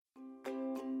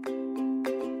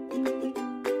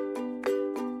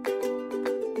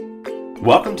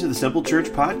Welcome to the Simple Church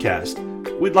Podcast.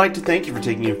 We'd like to thank you for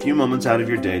taking a few moments out of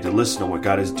your day to listen to what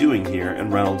God is doing here in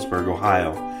Reynoldsburg,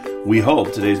 Ohio. We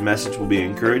hope today's message will be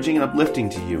encouraging and uplifting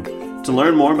to you. To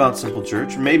learn more about Simple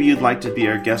Church, or maybe you'd like to be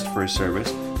our guest for a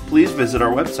service, please visit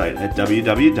our website at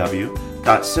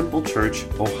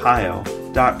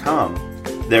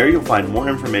www.simplechurchohio.com. There you'll find more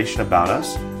information about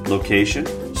us,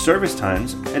 location, service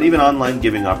times, and even online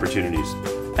giving opportunities.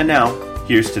 And now,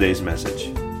 here's today's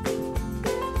message.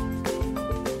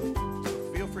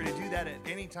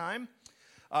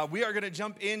 We are going to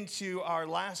jump into our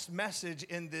last message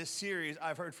in this series.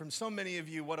 I've heard from so many of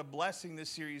you what a blessing this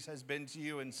series has been to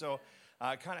you, and so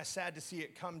kind of sad to see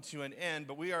it come to an end.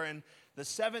 But we are in the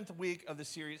 7th week of the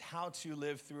series, How to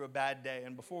Live Through a Bad Day.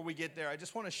 And before we get there, I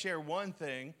just want to share one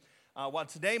thing. While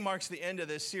today marks the end of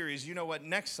this series, you know what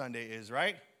next Sunday is,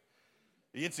 right?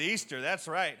 It's Easter, that's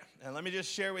right. And let me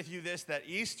just share with you this, that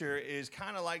Easter is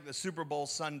kind of like the Super Bowl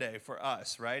Sunday for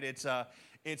us, right? It's a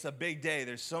big day.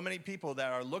 There's so many people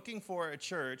that are looking for a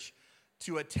church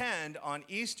to attend on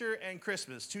Easter and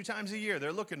Christmas. 2 times a year,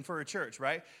 they're looking for a church,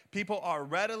 right? People are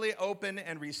readily open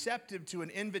and receptive to an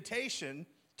invitation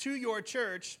to your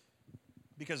church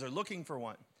because they're looking for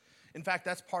one. In fact,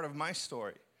 that's part of my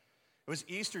story. It was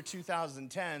Easter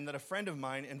 2010 that a friend of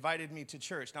mine invited me to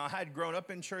church. Now, I had grown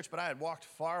up in church, but I had walked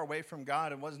far away from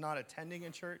God and was not attending a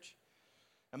church.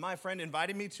 And my friend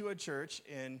invited me to a church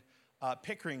in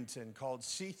Pickerington called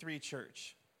C3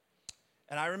 Church.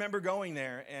 And I remember going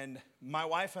there, and my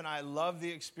wife and I loved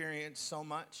the experience so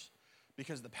much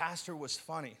because the pastor was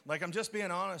funny. Like, I'm just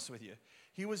being honest with you.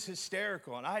 He was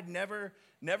hysterical, and I had never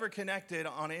connected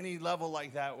on any level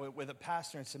like that with a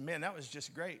pastor and said, man, that was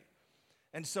just great.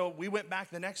 And so we went back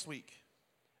the next week,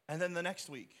 and then the next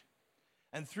week.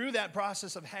 And through that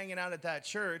process of hanging out at that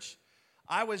church,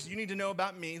 you need to know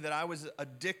about me that I was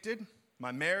addicted.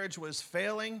 My marriage was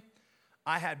failing.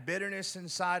 I had bitterness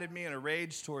inside of me and a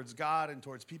rage towards God and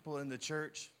towards people in the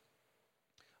church.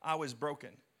 I was broken.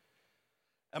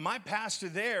 And my pastor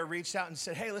there reached out and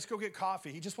said, hey, let's go get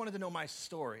coffee. He just wanted to know my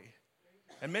story.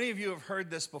 And many of you have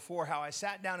heard this before, how I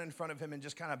sat down in front of him and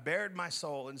just kind of bared my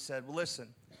soul and said, well,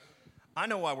 listen, I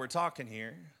know why we're talking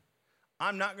here.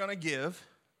 I'm not going to give.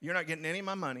 You're not getting any of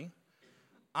my money.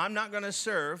 I'm not going to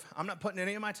serve. I'm not putting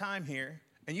any of my time here.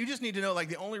 And you just need to know, like,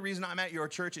 the only reason I'm at your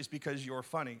church is because you're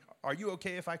funny. Are you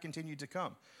okay if I continue to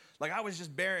come? Like, I was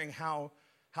just bearing how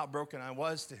broken I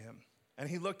was to him. And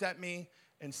he looked at me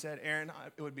and said, Aaron,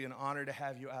 it would be an honor to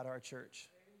have you at our church.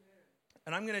 Amen.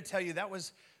 And I'm going to tell you, that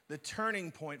was the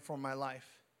turning point for my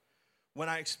life. When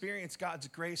I experienced God's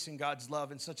grace and God's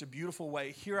love in such a beautiful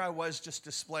way, here I was just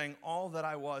displaying all that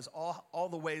I was, all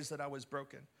the ways that I was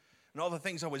broken, and all the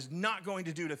things I was not going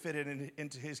to do to fit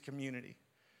into his community.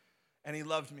 And he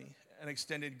loved me and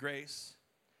extended grace.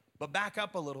 But back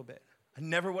up a little bit. I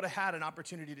never would have had an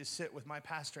opportunity to sit with my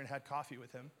pastor and had coffee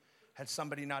with him had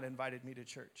somebody not invited me to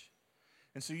church.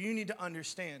 And so you need to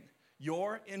understand,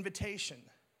 your invitation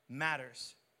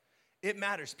matters. It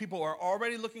matters. People are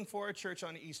already looking for a church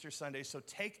on Easter Sunday, so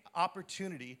take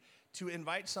opportunity to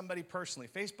invite somebody personally.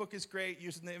 Facebook is great.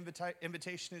 Using the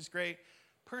invitation is great.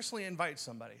 Personally invite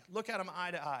somebody. Look at them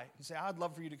eye to eye and say, I'd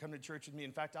love for you to come to church with me.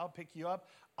 In fact, I'll pick you up.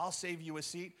 I'll save you a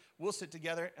seat. We'll sit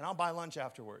together, and I'll buy lunch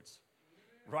afterwards.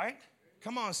 Right?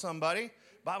 Come on, somebody.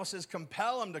 Bible says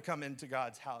compel them to come into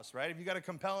God's house, right? If you got to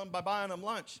compel them by buying them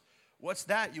lunch, what's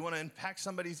that? You want to impact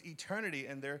somebody's eternity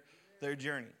and their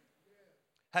journey.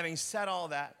 Having said all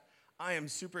that, I am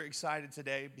super excited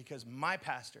today because my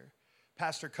pastor,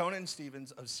 Pastor Konan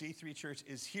Stevens of C3 Church,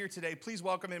 is here today. Please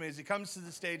welcome him as he comes to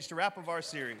the stage to wrap up our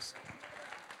series.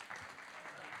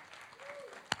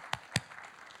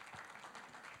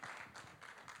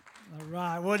 All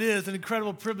right. Well, it is an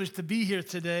incredible privilege to be here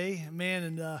today, man.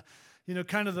 And,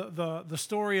 kind of the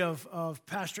story of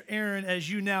Pastor Aaron, as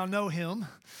you now know him.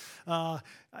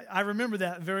 I remember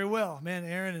that very well. Man,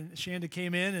 Aaron and Shanda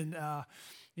came in and,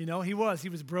 he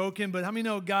was broken. But how many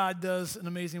know God does an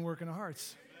amazing work in our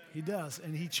hearts? He does,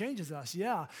 and he changes us,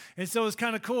 yeah. And so it's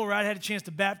kind of cool, right? I had a chance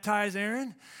to baptize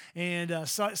Aaron and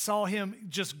saw him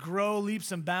just grow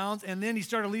leaps and bounds. And then he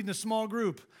started leading a small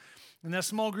group. And that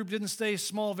small group didn't stay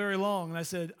small very long. And I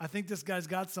said, I think this guy's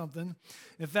got something.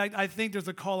 In fact, I think there's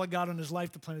a call of God on his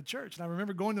life to plant a church. And I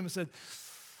remember going to him and said,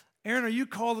 Aaron, are you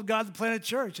called of God to plant a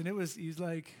church? And he's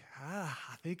like, I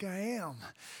think I am.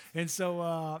 And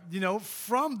so,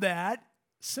 from that,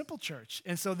 Simple Church.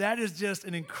 And so that is just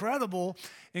an incredible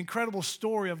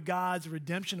story of God's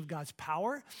redemption, of God's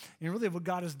power, and really of what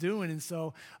God is doing. And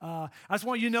so I just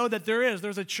want you to know that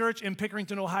there's a church in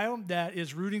Pickerington, Ohio that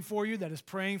is rooting for you, that is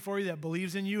praying for you, that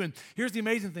believes in you. And here's the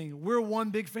amazing thing. We're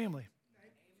one big family.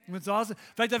 It's awesome.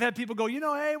 In fact, I've had people go,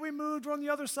 hey, we moved. We're on the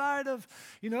other side of,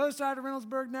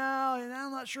 Reynoldsburg now, and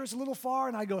I'm not sure, it's a little far.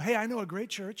 And I go, hey, I know a great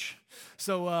church.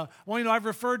 So, I've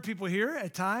referred people here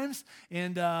at times.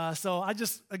 And so I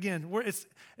just, again, it's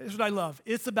what I love.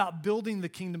 It's about building the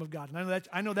kingdom of God. And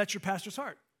I know that's your pastor's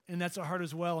heart, and that's our heart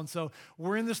as well. And so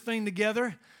we're in this thing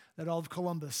together, that all of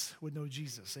Columbus would know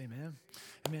Jesus. Amen.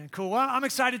 Amen. Cool. Well, I'm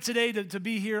excited today to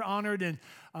be here, honored, and,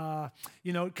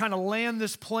 kind of land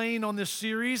this plane on this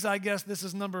series. I guess this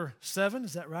is number 7.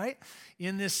 Is that right?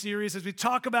 In this series, as we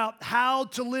talk about how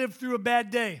to live through a bad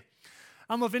day.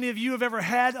 I don't know if any of you have ever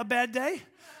had a bad day.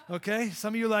 Okay.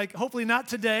 Some of you hopefully not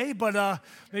today, but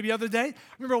maybe other day. I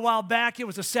remember a while back, it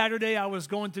was a Saturday. I was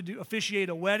going to officiate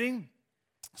a wedding.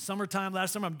 Summertime,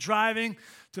 last summer, I'm driving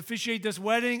to officiate this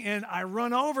wedding, and I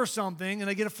run over something, and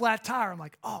I get a flat tire. I'm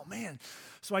like, oh, man.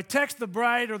 So I text the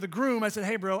bride or the groom. I said,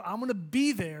 hey, bro, I'm going to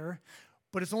be there,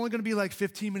 but it's only going to be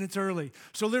 15 minutes early.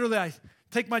 So literally, I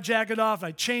take my jacket off.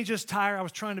 I change this tire. I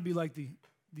was trying to be like the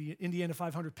Indiana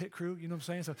 500 pit crew, you know what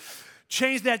I'm saying? So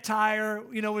changed that tire,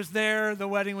 was there. The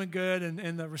wedding went good,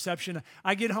 and the reception.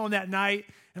 I get home that night,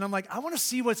 and I'm like, I want to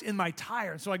see what's in my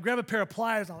tire. And so I grab a pair of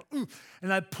pliers,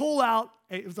 and I pull out,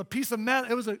 it was a piece of metal.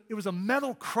 It was a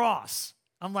metal cross.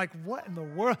 I'm like, what in the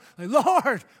world?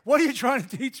 Lord, what are you trying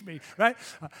to teach me, right?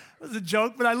 It was a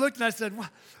joke, but I looked and I said, what?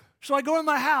 So I go in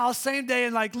my house, same day,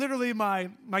 and literally my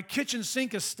kitchen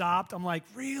sink is stopped. I'm like,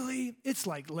 really? It's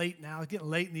late now. It's getting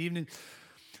late in the evening.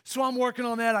 So I'm working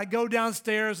on that. I go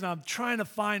downstairs, and I'm trying to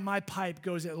find my pipe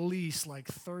goes at least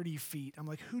 30 feet. I'm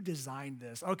like, who designed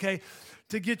this? Okay,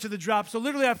 to get to the drop. So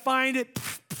literally I find it.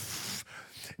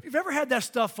 If you've ever had that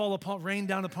stuff rain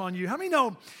down upon you, how many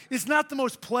know it's not the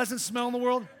most pleasant smell in the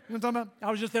world? You know what I'm talking about?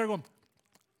 I was just there going,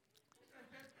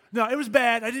 no, it was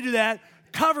bad. I didn't do that.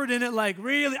 Covered in it,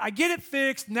 really. I get it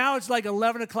fixed. Now it's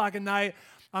 11 o'clock at night.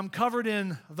 I'm covered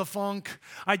in the funk.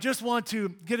 I just want to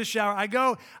get a shower.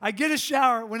 I get a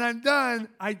shower. When I'm done,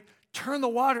 I turn the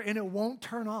water, and it won't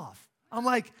turn off. I'm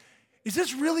like, is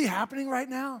this really happening right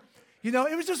now? It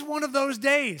was just one of those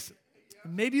days.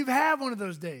 Maybe you've had one of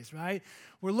those days, right?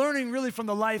 We're learning really from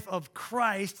the life of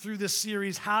Christ through this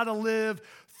series, how to live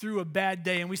through a bad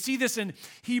day. And we see this in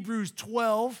Hebrews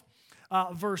 12,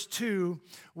 verse 2,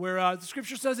 where the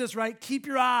scripture says this, right? Keep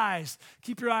your eyes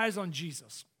on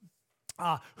Jesus.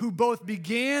 Who both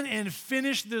began and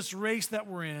finished this race that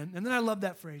we're in. And then I love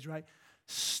that phrase, right?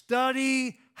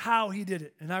 Study how he did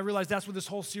it. And I realize that's what this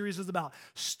whole series is about,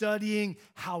 studying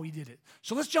how he did it.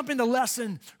 So let's jump into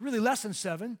lesson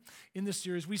 7 in this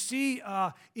series. We see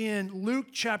in Luke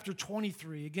chapter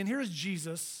 23, again, here is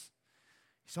Jesus.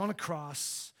 He's on a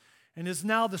cross, and it's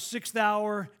now the 6th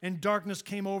hour, and darkness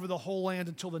came over the whole land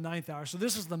until the 9th hour. So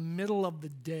this is the middle of the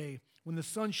day when the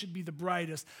sun should be the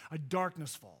brightest, a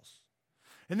darkness falls.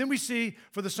 And then we see,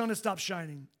 for the sun had stopped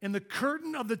shining, and the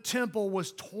curtain of the temple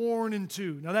was torn in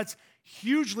two. Now that's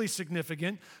hugely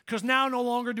significant, because now no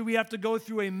longer do we have to go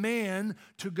through a man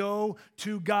to go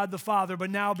to God the Father, but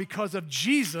now because of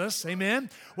Jesus, amen,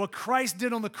 what Christ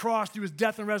did on the cross through his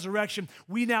death and resurrection,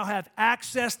 we now have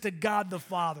access to God the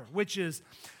Father,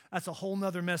 that's a whole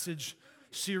nother message,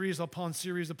 series upon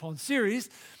series upon series.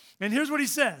 And here's what he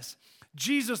says.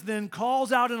 Jesus then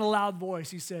calls out in a loud voice.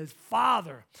 He says,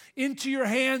 Father, into your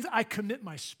hands I commit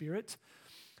my spirit.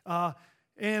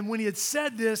 And when he had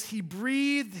said this, he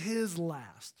breathed his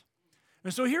last.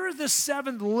 And so here is the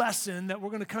 7th lesson that we're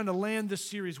going to kind of land this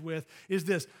series with, is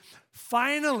this.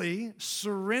 Finally,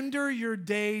 surrender your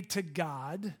day to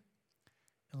God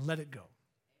and let it go.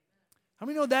 How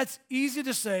many know that's easy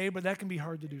to say, but that can be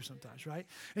hard to do sometimes, right?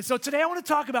 And so today I want to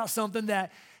talk about something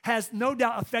that has no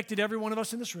doubt affected every one of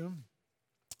us in this room.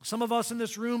 Some of us in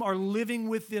this room are living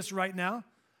with this right now.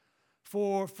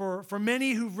 For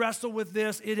many who wrestle with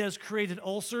this, it has created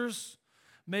ulcers,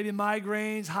 maybe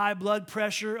migraines, high blood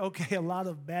pressure. Okay, a lot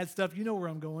of bad stuff. You know where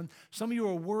I'm going. Some of you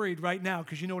are worried right now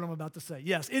because you know what I'm about to say.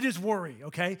 Yes, it is worry,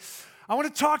 okay? I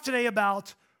want to talk today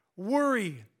about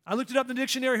worry. I looked it up in the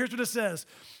dictionary. Here's what it says.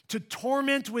 To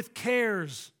torment with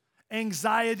cares,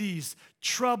 anxieties,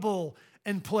 trouble,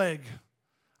 and plague.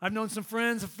 I've known some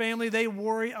friends, a family, they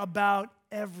worry about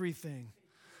everything.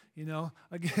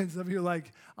 Again, some of you are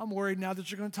like, I'm worried now that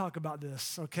you're going to talk about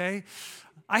this, okay?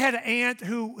 I had an aunt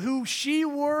who she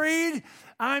worried,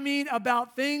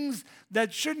 about things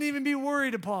that shouldn't even be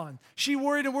worried upon. She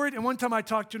worried and worried, and one time I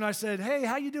talked to her and I said, hey,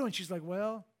 how you doing? She's like,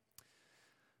 well,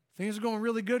 things are going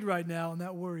really good right now, and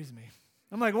that worries me.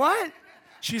 I'm like, what?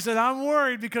 She said, I'm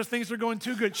worried because things are going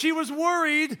too good. She was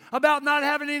worried about not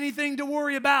having anything to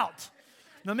worry about.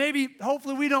 Now,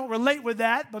 hopefully we don't relate with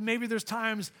that, but maybe there's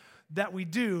times that we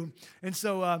do. And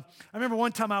so I remember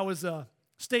one time I was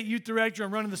state youth director.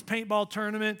 I'm running this paintball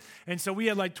tournament. And so we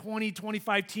had like 20,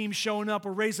 25 teams showing up.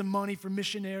 We're raising money for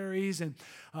missionaries. And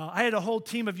I had a whole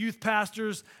team of youth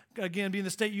pastors, again, being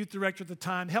the state youth director at the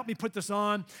time, help me put this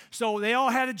on. So they all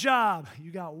had a job.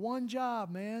 You got one job,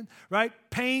 man, right?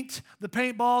 Paint the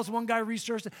paintballs. One guy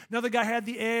researched it. Another guy had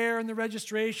the air and the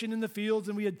registration in the fields.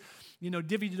 And we had,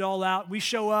 divvied it all out. We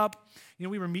show up.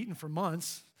 We were meeting for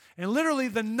months. And literally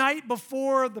the night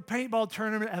before the paintball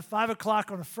tournament at 5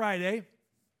 o'clock on a Friday,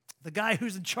 the guy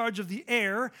who's in charge of the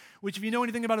air, which if you know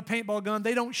anything about a paintball gun,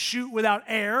 they don't shoot without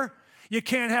air. You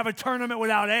can't have a tournament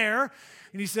without air.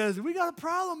 And he says, we got a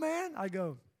problem, man. I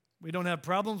go, we don't have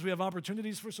problems. We have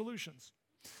opportunities for solutions.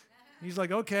 He's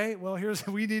like, okay, well,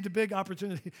 we need a big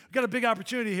opportunity. We've got a big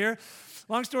opportunity here.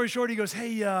 Long story short, he goes,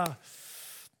 hey,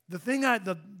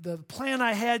 the plan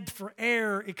I had for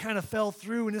air, it kind of fell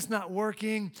through and it's not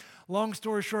working. Long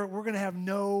story short, we're going to have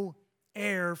no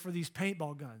air for these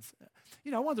paintball guns.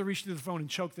 I wanted to reach through the phone and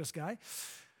choke this guy.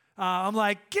 I'm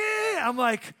like,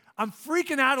 I'm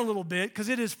freaking out a little bit because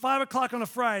it is 5 o'clock on a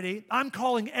Friday. I'm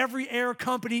calling every air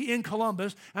company in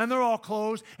Columbus, and they're all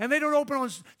closed, and they don't open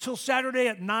until Saturday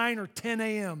at 9 or 10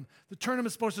 a.m. The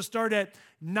tournament's supposed to start at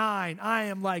 9. I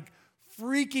am like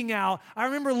freaking out. I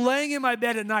remember laying in my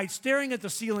bed at night, staring at the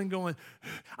ceiling going,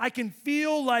 I can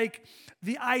feel like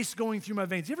the ice going through my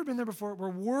veins. You ever been there before where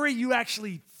worry, you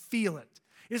actually feel it?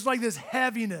 It's like this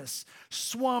heaviness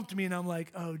swamped me, and I'm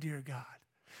like, oh, dear God.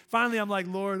 Finally, I'm like,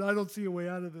 Lord, I don't see a way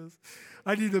out of this.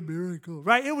 I need a miracle,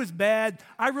 right? It was bad.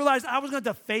 I realized I was going to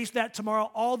have to face that tomorrow.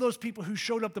 All those people who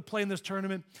showed up to play in this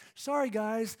tournament, sorry,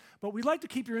 guys, but we'd like to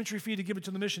keep your entry fee to give it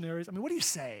to the missionaries. I mean, what do you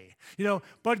say?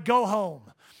 But go home.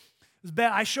 It was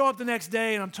bad. I show up the next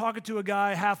day, and I'm talking to a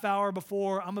guy half hour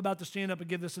before I'm about to stand up and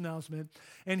give this announcement,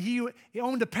 and he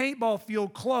owned a paintball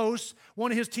field close.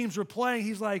 One of his teams were playing.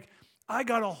 He's like, I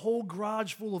got a whole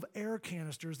garage full of air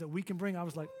canisters that we can bring. I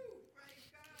was like,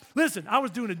 listen, I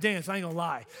was doing a dance. I ain't going to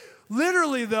lie.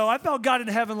 Literally, though, I felt God in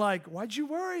heaven like, why'd you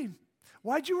worry?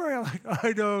 Why'd you worry? I'm like,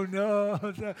 I don't know.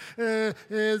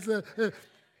 It's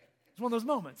one of those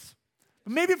moments.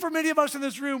 But maybe for many of us in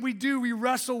this room, we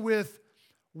wrestle with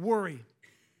worry.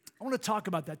 I want to talk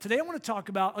about that. Today I want to talk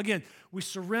about, again, we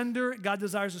surrender. God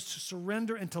desires us to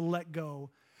surrender and to let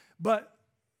go. But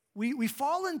we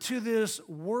fall into this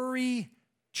worry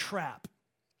trap.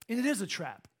 And it is a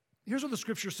trap. Here's what the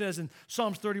scripture says in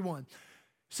Psalms 31. It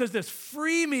says this,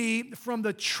 free me from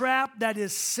the trap that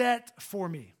is set for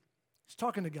me. He's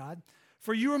talking to God.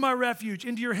 For you are my refuge.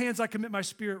 Into your hands I commit my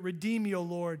spirit. Redeem me, O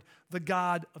Lord, the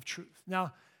God of truth.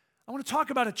 Now, I want to talk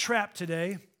about a trap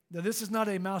today. Now, this is not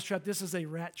a mouse trap. This is a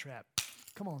rat trap.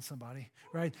 Come on, somebody,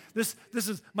 right? This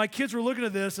is, my kids were looking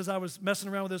at this as I was messing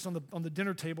around with this on the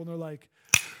dinner table, and they're like,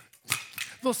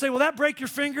 they'll say, will that break your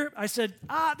finger? I said,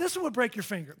 this one would break your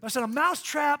finger. I said, a mouse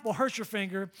trap will hurt your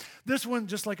finger. This one,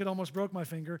 just like it almost broke my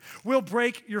finger, will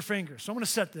break your finger. So I'm going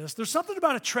to set this. There's something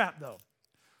about a trap, though.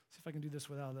 See if I can do this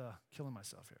without killing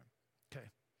myself here. Okay.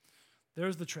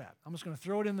 There's the trap. I'm just going to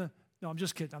throw it in the, no, I'm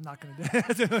just kidding. I'm not going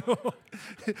to do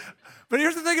it. But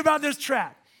here's the thing about this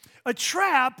trap. A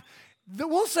trap,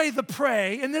 we'll say the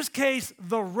prey, in this case,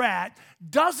 the rat,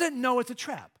 doesn't know it's a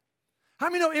trap. How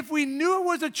many know if we knew it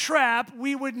was a trap,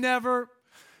 we would never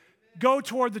go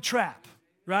toward the trap,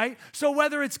 right? So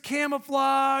whether it's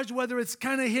camouflage, whether it's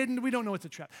kind of hidden, we don't know it's a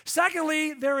trap.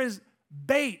 Secondly, there is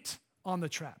bait on the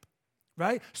trap,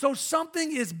 right? So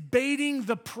something is baiting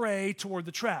the prey toward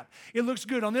the trap. It looks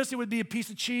good. On this, it would be a piece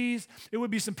of cheese. It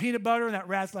would be some peanut butter, and that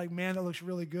rat's like, man, that looks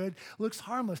really good. Looks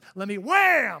harmless. Let me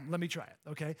try it,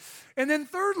 okay? And then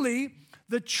thirdly,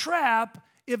 the trap,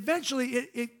 eventually,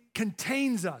 it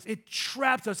contains us. It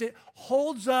traps us. It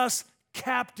holds us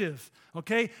captive,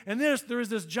 okay? And there is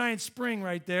this giant spring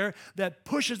right there that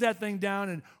pushes that thing down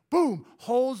and boom,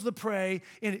 holds the prey,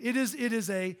 and it is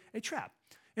a trap.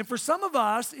 And for some of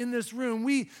us in this room,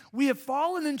 we have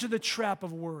fallen into the trap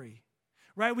of worry,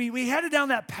 right? We headed down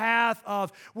that path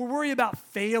of we're worried about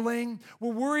failing.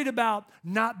 We're worried about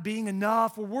not being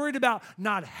enough. We're worried about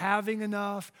not having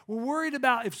enough. We're worried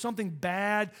about if something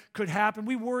bad could happen.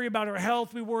 We worry about our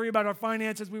health. We worry about our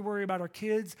finances. We worry about our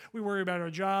kids. We worry about our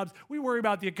jobs. We worry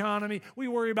about the economy. We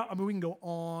worry about, we can go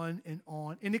on,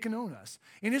 and it can own us.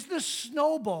 And it's this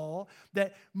snowball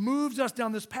that moves us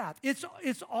down this path. It's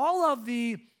all of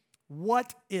the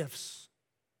what ifs.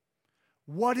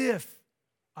 What if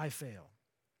I fail?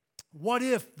 What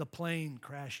if the plane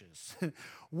crashes?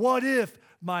 What if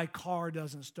my car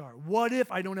doesn't start? What if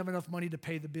I don't have enough money to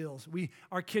pay the bills?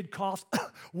 Our kid coughs.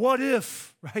 What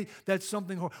if, right? That's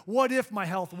something horrible. What if my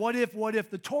health? What if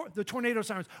the tornado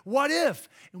sirens? What if?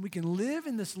 And we can live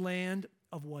in this land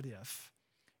of what if.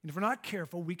 And if we're not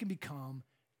careful, we can become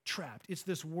trapped. It's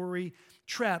this worry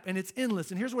trap, and it's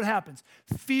endless. And here's what happens.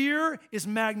 Fear is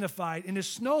magnified, and it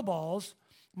snowballs.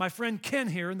 My friend Ken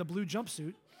here in the blue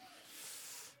jumpsuit.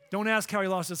 Don't ask how he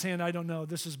lost his hand. I don't know.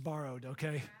 This is borrowed,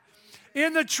 okay?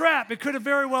 In the trap. It could have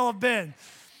very well have been.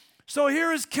 So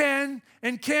here is Ken,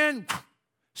 and Ken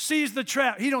sees the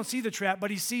trap. He don't see the trap, but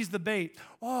he sees the bait.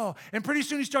 Oh, and pretty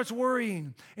soon he starts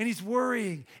worrying, and he's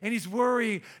worrying, and he's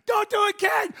worrying. Don't do it,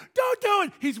 Ken. Don't do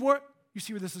it. He's worried. You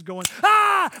see where this is going?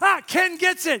 Ken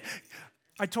gets it.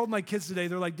 I told my kids today,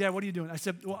 they're like, Dad, what are you doing? I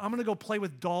said, well, I'm going to go play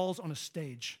with dolls on a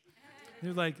stage.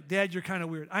 They're like, Dad, you're kind of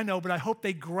weird. I know, but I hope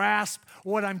they grasp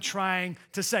what I'm trying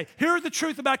to say. Here's the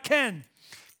truth about Ken.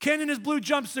 Ken in his blue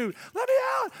jumpsuit. Let me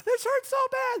out. This hurts so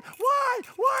bad. Why?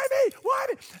 Why me? Why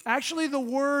me? Actually, the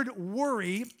word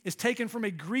worry is taken from a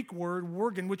Greek word,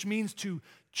 worgen, which means to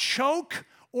choke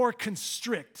or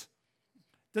constrict.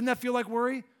 Doesn't that feel like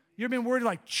worry? You ever been worried?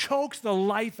 Like chokes the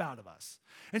life out of us.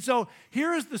 And so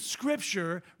here is the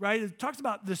scripture, right? It talks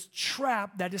about this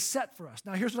trap that is set for us.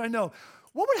 Now, here's what I know.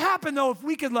 What would happen, though, if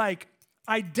we could,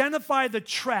 identify the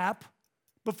trap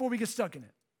before we get stuck in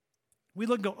it? We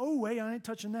look and go, oh, wait, I ain't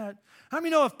touching that. How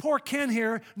many know if poor Ken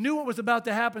here knew what was about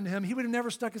to happen to him, he would have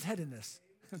never stuck his head in this,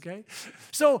 okay?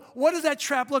 So what does that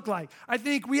trap look like? I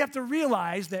think we have to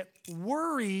realize that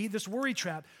worry, this worry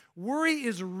trap, worry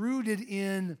is rooted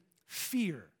in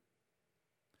fear.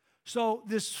 So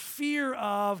this fear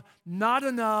of not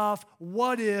enough,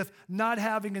 what if, not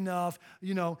having enough,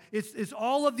 it's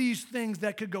all of these things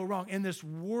that could go wrong. And this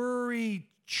worry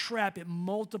trap, it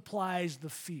multiplies the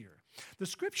fear. The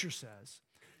scripture says,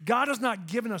 God has not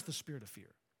given us the spirit of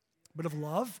fear, but of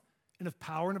love and of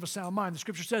power and of a sound mind. The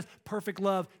scripture says, perfect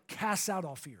love casts out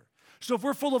all fear. So if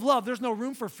we're full of love, there's no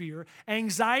room for fear.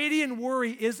 Anxiety and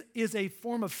worry is a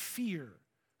form of fear.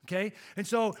 Okay? And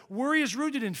so worry is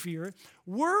rooted in fear.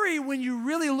 Worry, when you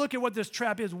really look at what this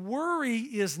trap is, worry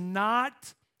is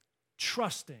not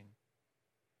trusting.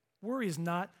 Worry is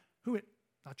not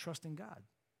trusting God.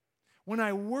 When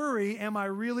I worry, am I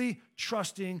really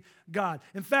trusting God?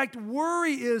 In fact,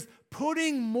 worry is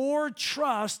putting more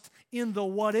trust in the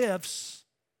what ifs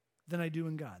than I do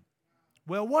in God.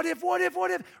 Well, what if?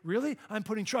 Really? I'm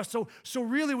putting trust. So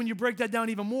really, when you break that down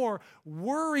even more,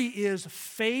 worry is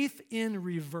faith in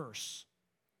reverse.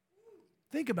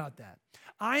 Think about that.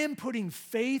 I am putting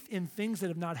faith in things that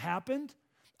have not happened.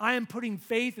 I am putting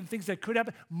faith in things that could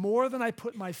happen more than I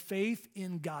put my faith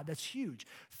in God. That's huge.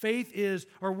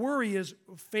 Worry is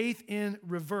faith in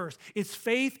reverse. It's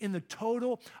faith in the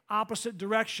total opposite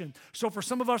direction. So for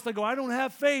some of us that go, I don't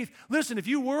have faith. Listen, if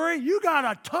you worry, you got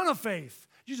a ton of faith.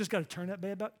 You just got to turn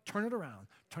it around.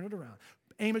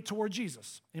 Aim it toward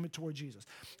Jesus.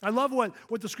 I love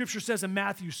what the scripture says in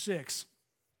Matthew 6.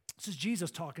 This is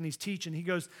Jesus talking, he's teaching. He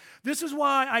goes, this is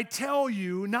why I tell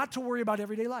you not to worry about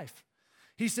everyday life.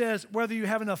 He says, whether you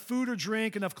have enough food or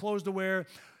drink, enough clothes to wear,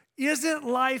 isn't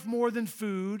life more than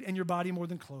food and your body more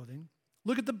than clothing?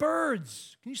 Look at the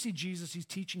birds. Can you see Jesus? He's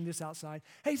teaching this outside.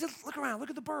 Hey, he says, look around, look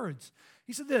at the birds.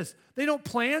 He said this, they don't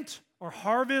plant or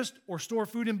harvest or store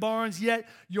food in barns, yet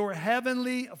your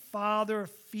heavenly Father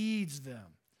feeds them.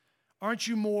 Aren't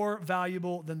you more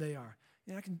valuable than they are?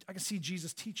 I can see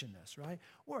Jesus teaching this, right?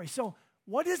 Worry. So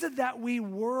what is it that we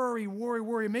worry?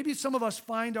 Maybe some of us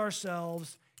find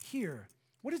ourselves here.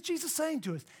 What is Jesus saying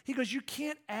to us? He goes, you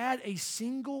can't add a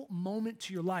single moment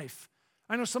to your life.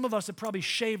 I know some of us have probably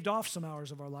shaved off some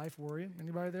hours of our life worrying.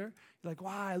 Anybody there? You're like,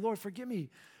 why? Lord, forgive me.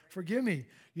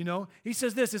 He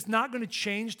says this, it's not going to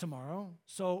change tomorrow,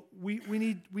 so we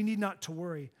need not to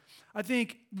worry. I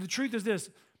think the truth is this,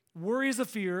 worry is a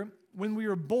fear. When we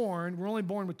are born, we're only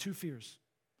born with two fears.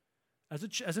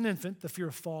 As an infant, the fear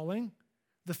of falling,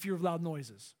 the fear of loud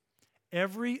noises.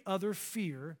 Every other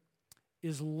fear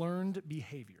is learned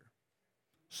behavior.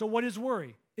 So what is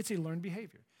worry? It's a learned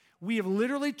behavior. We have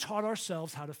literally taught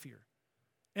ourselves how to fear.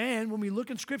 And when we look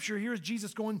in Scripture, here's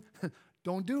Jesus going,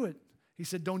 don't do it. He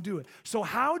said, don't do it. So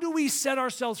how do we set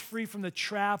ourselves free from the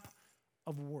trap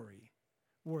of worry?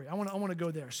 I want to go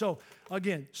there. So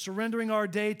again, surrendering our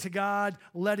day to God,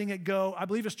 letting it go. I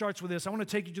believe it starts with this. I want to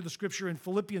take you to the Scripture in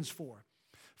Philippians 4.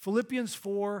 Philippians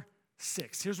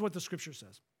 4:6. Here's what the Scripture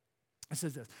says. It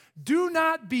says this, do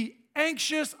not be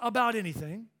anxious about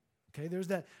anything. Okay, there's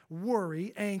that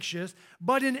worry, anxious,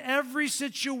 but in every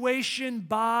situation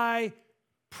by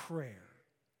prayer.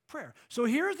 So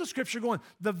here's the Scripture going,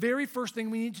 the very first thing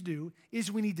we need to do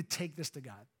is we need to take this to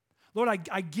God. Lord,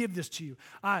 I give this to you.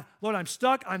 Lord, I'm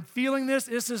stuck. I'm feeling this.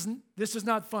 This is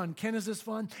not fun. Ken, is this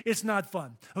fun? It's not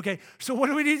fun. Okay, so what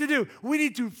do we need to do? We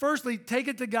need to firstly take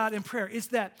it to God in prayer. It's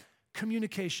that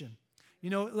communication. You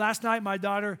know, last night my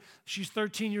daughter, she's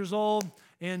 13 years old,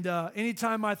 and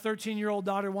anytime my 13-year-old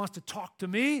daughter wants to talk to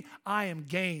me, I am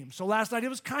game. So last night it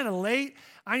was kind of late.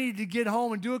 I needed to get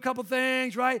home and do a couple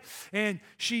things, right? And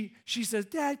she says,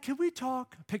 Dad, can we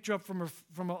talk? I picked her up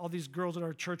from all these girls at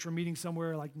our church. We're meeting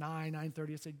somewhere like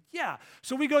 9:30. I said, yeah.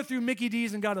 So we go through Mickey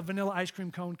D's and got a vanilla ice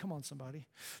cream cone. Come on, somebody.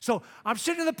 So I'm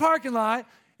sitting in the parking lot,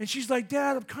 and she's like,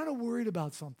 Dad, I'm kind of worried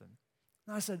about something.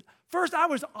 And I said, first, I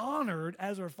was honored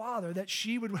as her father that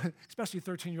she would, especially a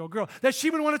 13-year-old girl, that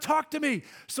she would want to talk to me.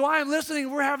 So I am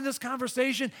listening. We're having this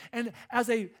conversation. And as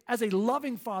a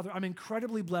loving father, I'm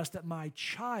incredibly blessed that my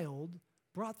child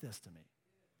brought this to me,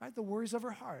 right? The worries of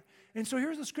her heart. And so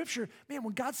here's the scripture. Man,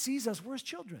 when God sees us, we're his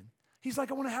children. He's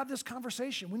like, I want to have this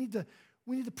conversation. We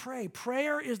need to pray.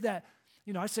 Prayer is that,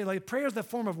 you know, I say like prayer is that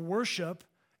form of worship.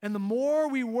 And the more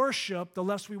we worship, the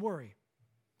less we worry.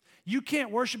 You can't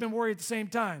worship and worry at the same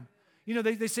time. You know,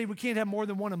 they say we can't have more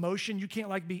than one emotion. You can't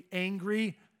like be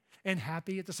angry and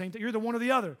happy at the same time. You're the one or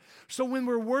the other. So when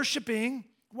we're worshiping,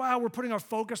 while we're putting our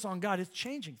focus on God, it's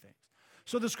changing things.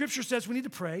 So the scripture says we need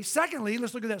to pray. Secondly,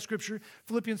 let's look at that scripture,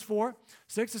 Philippians 4:6.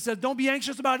 It says, don't be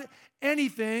anxious about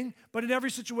anything, but in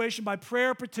every situation by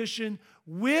prayer, petition,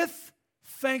 with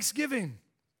thanksgiving.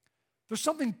 There's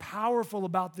something powerful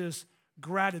about this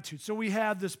gratitude. So we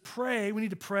have this pray, we need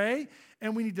to pray,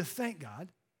 and we need to thank God.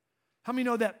 How many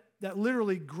know that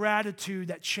literally gratitude,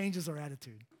 that changes our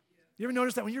attitude? You ever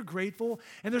notice that when you're grateful?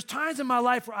 And there's times in my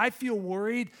life where I feel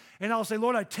worried, and I'll say,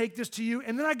 Lord, I take this to you.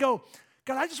 And then I go,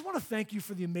 God, I just want to thank you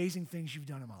for the amazing things you've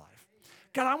done in my life.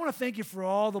 God, I want to thank you for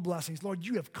all the blessings. Lord,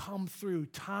 you have come through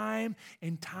time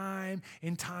and time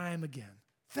and time again.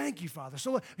 Thank you, Father.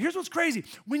 So here's what's crazy.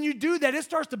 When you do that, it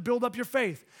starts to build up your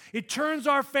faith. It turns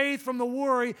our faith from the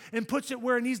worry and puts it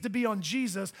where it needs to be on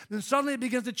Jesus. Then suddenly it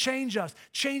begins to change us,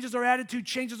 changes our attitude,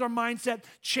 changes our mindset,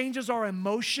 changes our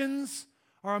emotions.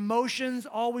 Our emotions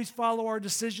always follow our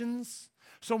decisions.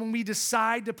 So when we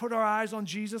decide to put our eyes on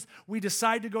Jesus, we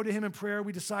decide to go to him in prayer,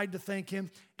 we decide to thank him,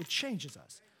 it changes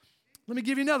us. Let me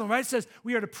give you another one, right? It says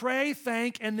we are to pray,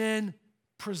 thank, and then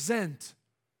present.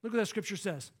 Look what that scripture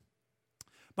says.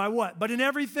 By what? But in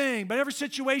everything, but every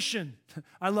situation.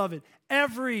 I love it.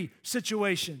 Every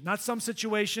situation, not some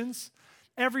situations.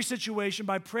 Every situation,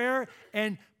 by prayer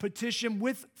and petition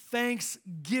with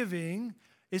thanksgiving,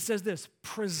 it says this,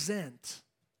 present.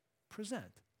 Present.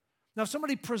 Now, if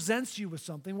somebody presents you with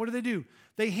something, what do?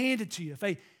 They hand it to you. If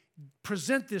they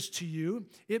present this to you,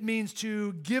 it means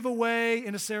to give away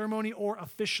in a ceremony or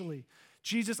officially.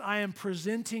 Jesus, I am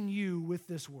presenting you with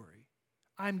this worry.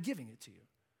 I'm giving it to you.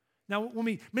 Now,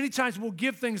 many times we'll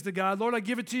give things to God. Lord, I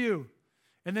give it to you.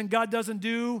 And then God doesn't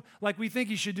do like we think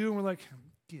he should do. And we're like,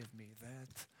 give me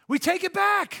that. We take it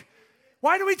back.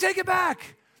 Why do we take it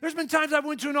back? There's been times I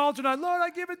went to an altar and I, Lord, I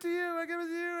give it to you. I give it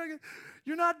to you.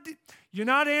 You're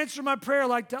not answering my prayer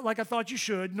like I thought you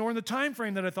should, nor in the time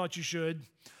frame that I thought you should.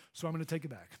 So I'm going to take it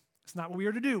back. It's not what we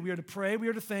are to do. We are to pray, we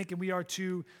are to think, and we are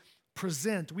to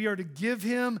present. We are to give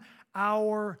him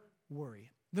our worry.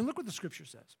 Then look what the scripture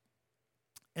says.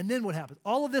 And then what happens?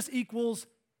 All of this equals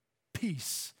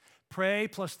peace. Pray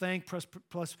plus thank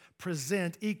plus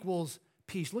present equals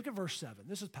peace. Look at verse 7.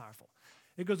 This is powerful.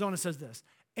 It goes on and says this.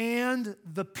 And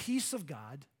the peace of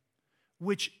God,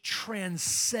 which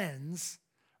transcends,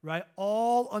 right,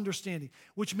 all understanding,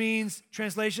 which means,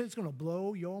 translation, it's going to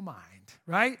blow your mind,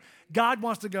 right? God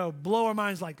wants to go blow our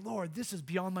minds like, Lord, this is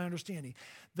beyond my understanding.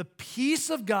 The peace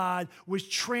of God, which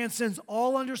transcends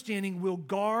all understanding, will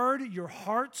guard your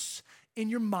hearts and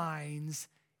your minds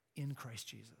in Christ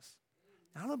Jesus.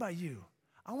 Now, I don't know about you.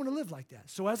 I want to live like that.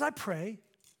 So as I pray,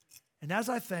 and as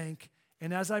I thank,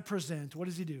 and as I present, what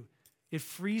does he do? It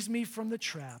frees me from the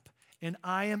trap, and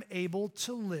I am able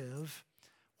to live,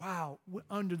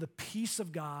 under the peace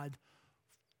of God,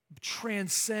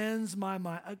 transcends my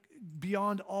mind,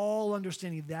 beyond all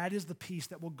understanding. That is the peace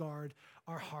that will guard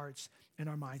our hearts and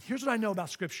our minds. Here's what I know about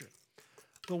Scripture.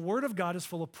 The Word of God is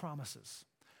full of promises.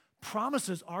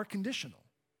 Promises are conditional.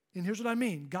 And here's what I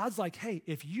mean. God's like, hey,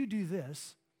 if you do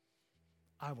this,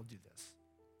 I will do this.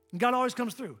 And God always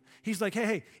comes through. He's like,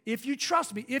 hey, if you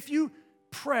trust me, if you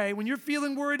pray, when you're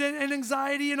feeling worried and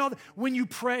anxiety and all that, when you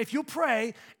pray, if you'll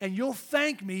pray and you'll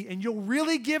thank me and you'll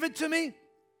really give it to me,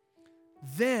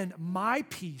 then my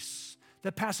peace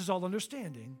that passes all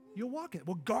understanding, you'll walk in it.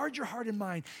 Will guard your heart and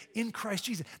mind in Christ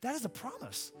Jesus. That is a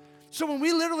promise. So when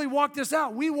we literally walk this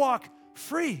out, we walk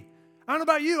free. I don't know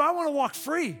about you, I want to walk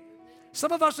free.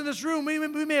 Some of us in this room,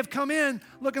 we may have come in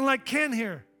looking like Ken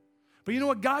here. But you know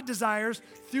what God desires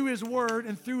through his word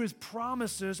and through his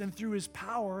promises and through his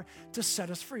power to set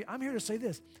us free. I'm here to say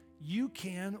this. You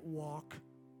can walk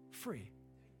free.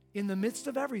 in the midst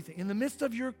of everything, in the midst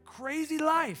of your crazy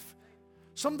life.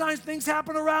 Sometimes things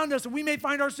happen around us and we may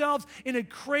find ourselves in a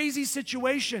crazy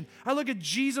situation. I look at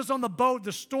Jesus on the boat,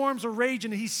 the storms are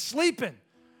raging and he's sleeping.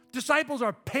 Disciples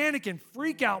are panicking,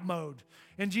 freak out mode.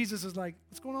 And Jesus is like,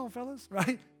 what's going on, fellas?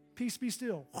 Right? Peace, be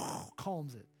still.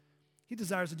 Calms it. He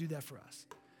desires to do that for us.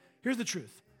 Here's the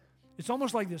truth. It's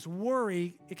almost like this.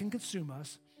 Worry, it can consume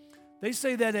us. They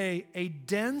say that a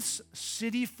dense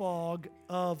city fog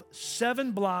of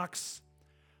 7 blocks,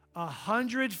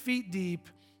 100 feet deep,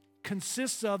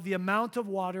 consists of the amount of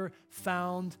water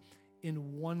found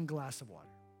in 1 glass of water.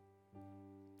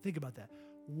 Think about that.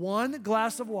 1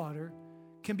 glass of water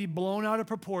can be blown out of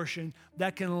proportion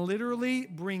that can literally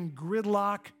bring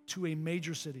gridlock to a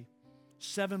major city.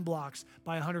 7 blocks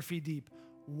by 100 feet deep.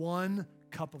 1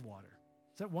 cup of water.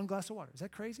 Is that 1 glass of water? Is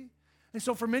that crazy? And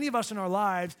so for many of us in our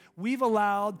lives, we've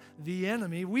allowed the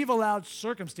enemy, we've allowed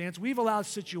circumstance, we've allowed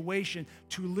situation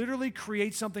to literally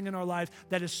create something in our life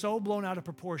that is so blown out of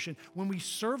proportion. When we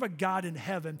serve a God in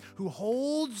heaven who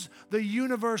holds the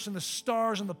universe and the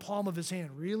stars in the palm of his hand,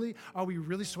 really? Are we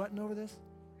really sweating over this?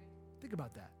 Think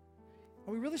about that.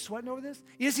 Are we really sweating over this?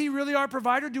 Is he really our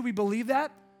provider? Do we believe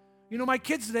that? You know, my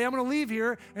kids today, I'm going to leave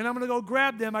here and I'm going to go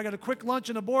grab them. I got a quick lunch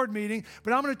and a board meeting,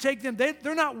 but I'm going to take them.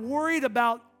 They're not worried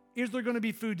about is there going to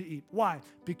be food to eat. Why?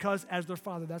 Because as their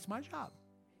father, that's my job.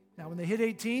 Now, when they hit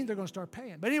 18, they're going to start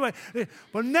paying. But anyway,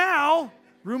 but now,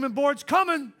 room and board's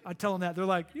coming. I tell them that. They're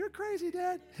like, you're crazy,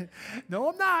 Dad. No,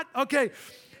 I'm not. Okay.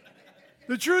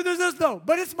 The truth is this, though.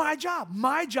 But it's my job.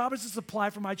 My job is to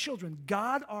supply for my children.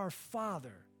 God, our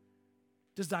Father,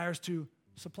 desires to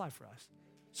supply for us.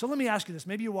 So let me ask you this.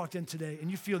 Maybe you walked in today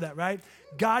and you feel that, right?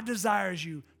 God desires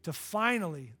you to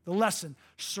finally, the lesson,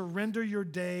 surrender your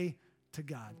day to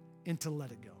God and to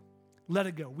let it go. Let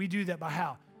it go. We do that by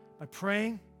how? By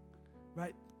praying,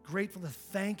 right? Grateful to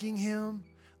thanking him.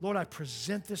 Lord, I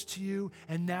present this to you,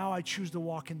 and now I choose to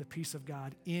walk in the peace of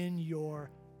God in your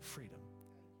freedom.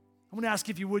 I'm going to ask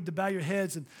if you would to bow your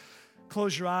heads and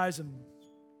close your eyes. And,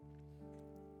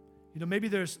 you know, maybe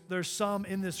there's some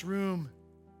in this room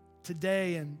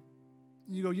today, and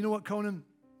you go, you know what, Konan?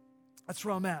 That's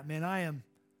where I'm at, man.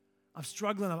 I'm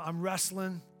struggling. I'm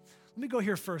wrestling. Let me go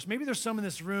here first. Maybe there's some in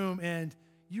this room and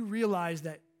you realize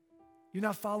that you're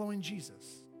not following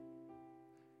Jesus.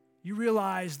 You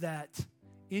realize that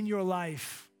in your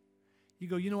life, you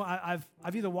go, you know, I've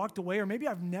either walked away or maybe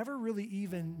I've never really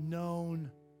even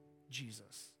known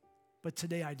Jesus. But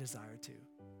today I desire to.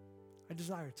 I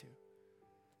desire to.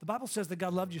 The Bible says that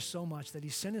God loved you so much that he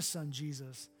sent his son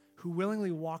Jesus, who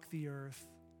willingly walked the earth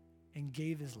and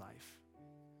gave his life.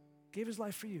 Gave his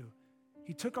life for you.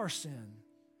 He took our sin,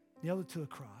 nailed it to the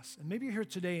cross. And maybe you're here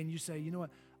today and you say, you know what?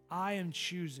 I am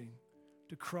choosing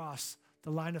to cross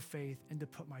the line of faith and to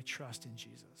put my trust in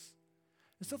Jesus.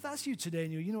 And so if that's you today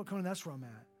and you know what, Konan, that's where I'm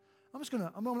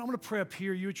at. I'm gonna pray up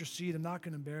here, you at your seat. I'm not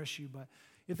gonna embarrass you, but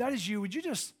if that is you, would you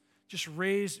just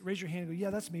raise your hand and go, yeah,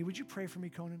 that's me. Would you pray for me,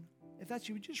 Konan? If that's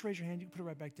you, would you just raise your hand? You can put it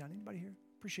right back down. Anybody here?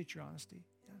 Appreciate your honesty.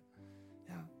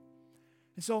 Yeah.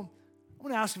 And so I'm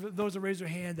gonna ask those that raise their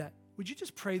hand that, would you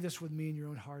just pray this with me in your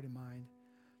own heart and mind?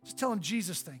 Just tell him,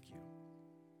 Jesus, thank you.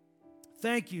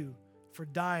 Thank you for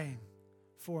dying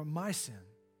for my sin.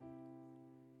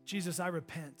 Jesus, I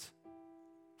repent.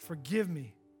 Forgive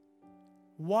me.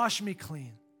 Wash me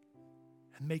clean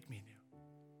and make me new.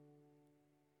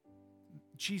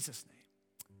 In Jesus' name.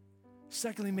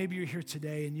 Secondly, maybe you're here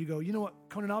today and you go, you know what,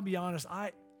 Konan, I'll be honest,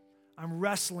 I'm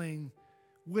wrestling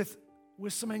with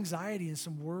some anxiety and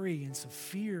some worry and some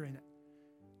fear, and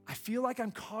I feel like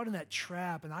I'm caught in that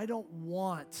trap, and I don't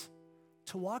want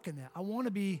to walk in that. I want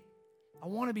to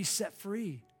be set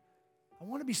free. I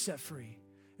want to be set free.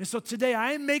 And so today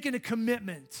I am making a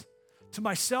commitment to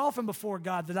myself and before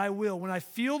God that I will, when I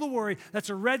feel the worry, that's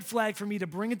a red flag for me to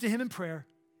bring it to him in prayer,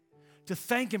 to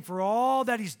thank him for all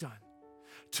that he's done,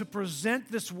 to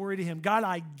present this worry to him. God,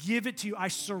 I give it to you. I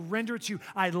surrender it to you.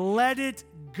 I let it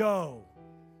go.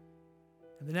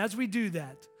 And then as we do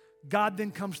that, God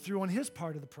then comes through on his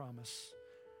part of the promise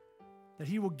that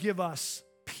he will give us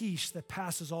peace that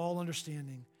passes all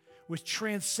understanding, which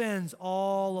transcends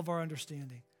all of our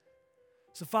understanding.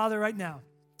 So, Father, right now,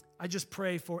 I just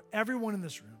pray for everyone in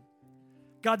this room,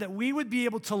 God, that we would be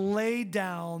able to lay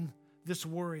down this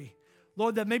worry.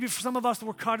 Lord, that maybe for some of us that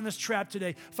were caught in this trap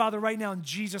today, Father, right now in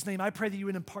Jesus' name, I pray that you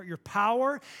would impart your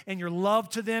power and your love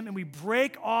to them, and we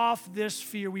break off this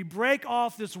fear. We break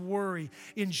off this worry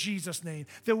in Jesus' name,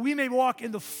 that we may walk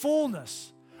in the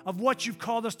fullness of what you've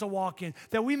called us to walk in,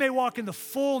 that we may walk in the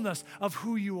fullness of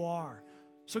who you are.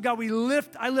 So God,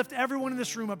 I lift everyone in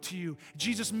this room up to you.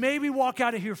 Jesus, may we walk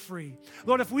out of here free.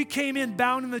 Lord, if we came in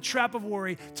bound in the trap of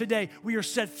worry, today we are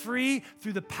set free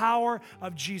through the power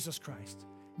of Jesus Christ.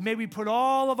 May we put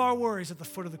all of our worries at the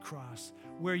foot of the cross,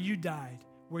 where you died,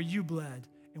 where you bled,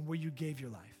 and where you gave your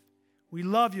life. We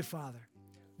love you, Father.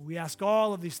 We ask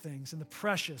all of these things in the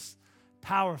precious,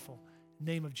 powerful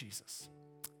name of Jesus.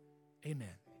 Amen.